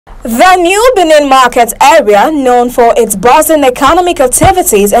The new Benin market area, known for its buzzing economic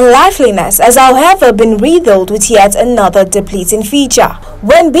activities and liveliness, has however been riddled with yet another depleting feature.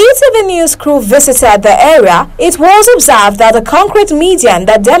 When BTV News crew visited the area, it was observed that the concrete median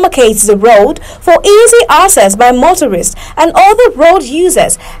that demarcates the road for easy access by motorists and other road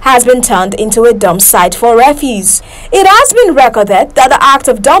users has been turned into a dump site for refuse. It has been recorded that the act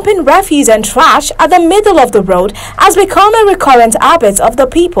of dumping refuse and trash at the middle of the road has become a recurrent habit of the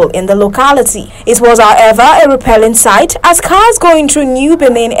people in the locality. It was, however, a repelling sight, as cars going through New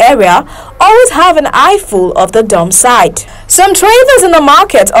Benin area always have an eye full of the dump site. Some traders in the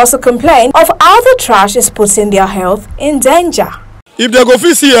market also complain of how the trash is putting their health in danger. If they go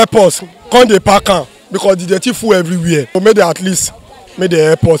see airports, come they park am because the dirty full everywhere. So make they at least make the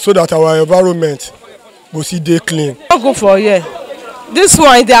airport so that our environment go see dey clean. Not good for here. This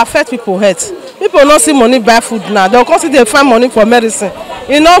one they affect people health. People not see money buy food now. They'll consider they find money for medicine.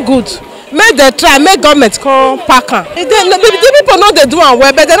 It's not good. Make they try, make government come pack am. The people know they do am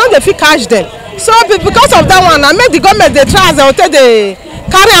well, but they know they fit catch them. So because of that one, I make the government they try as they will take the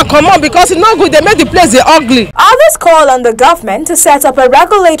carry and come on because it's not good. They make the place ugly. Others call on the government to set up a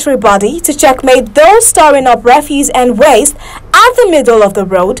regulatory body to checkmate those storing up refuse and waste at the middle of the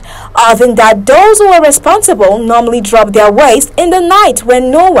road, adding that those who are responsible normally drop their waste in the night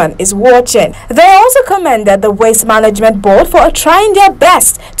when no one is watching. They also commended the Waste Management Board for trying their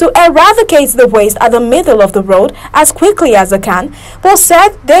best to eradicate the waste at the middle of the road as quickly as they can, but said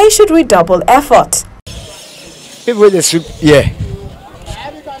they should redouble effort. People with the soup, yeah.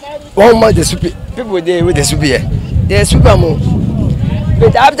 1 month the soup, people with the soup here. They soup am.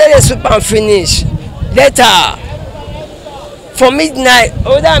 But after the soup and finish, later, for midnight,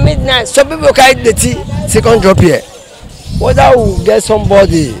 over midnight, some people carry the tea, second drop here. Whether we get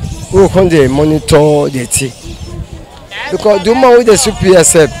somebody who can monitor the tea. Because the man with the soup here,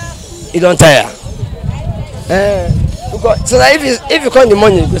 he don't tire. Because, so that if you come in the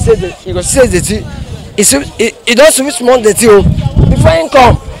morning, you go say the tea. He don't switch on the tea. Before he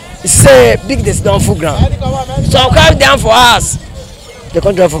come, he say big this down full ground. So I carry down for us. They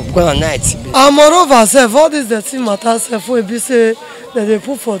can't drive for because at night. And moreover, sef, all this dirty matter sef wey be say that they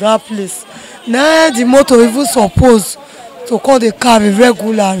put for that place. Now the motor even supposed to call the car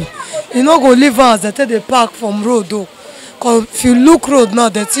regularly. You no go leave am as they take the park from road though. Cause if you look road now,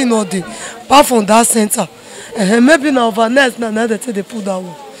 they see no dey. Apart from that center, maybe now overnight now they take the put that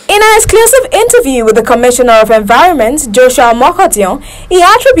one. In an exclusive interview with the Commissioner of Environment, Joshua Mokodion, he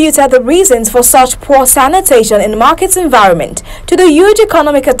attributed the reasons for such poor sanitation in the market's environment to the huge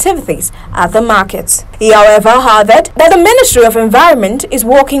economic activities at the markets. He, however, added that the Ministry of Environment is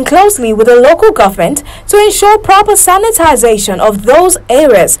working closely with the local government to ensure proper sanitization of those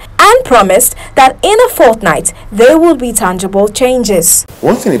areas and promised that in a fortnight there will be tangible changes.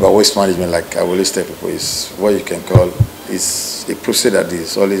 One thing about waste management, like I always tell people, is what you can call is a process that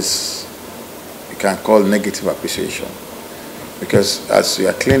is always, you can call negative appreciation. Because as you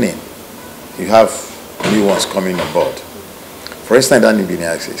are cleaning, you have new ones coming on board. For instance, that New Benin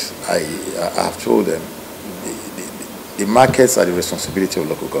access, I have told them the markets are the responsibility of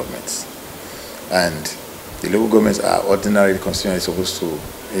local governments. And the local governments are ordinarily constitutionally supposed to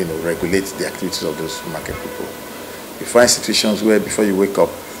regulate the activities of those market people. You find situations where before you wake up,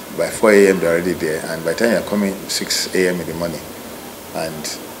 by 4 a.m. they're already there, and by the time you're coming 6 a.m. in the morning,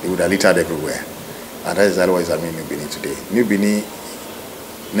 and they would have littered everywhere. And that is otherwise happening in New Benin today. New Benin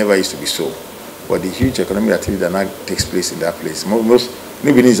never used to be so, but the huge economic activity that now takes place in that place. New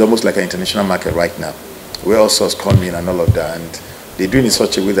Benin is almost like an international market right now, where all sorts come in and all of that, and they do it in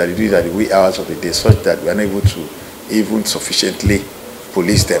such a way that they do it at the wee hours of the day, such that we are unable to even sufficiently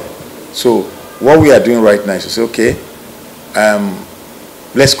police them. So what we are doing right now is to say, okay,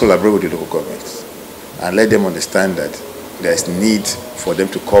 let's collaborate with the local governments and let them understand that there is need for them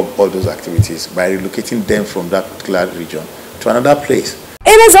to curb all those activities by relocating them from that particular region to another place. It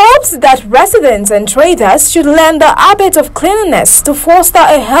is hoped that residents and traders should learn the habit of cleanliness to foster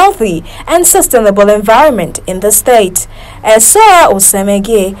a healthy and sustainable environment in the state. Esoa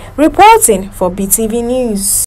Osemege reporting for BTV News.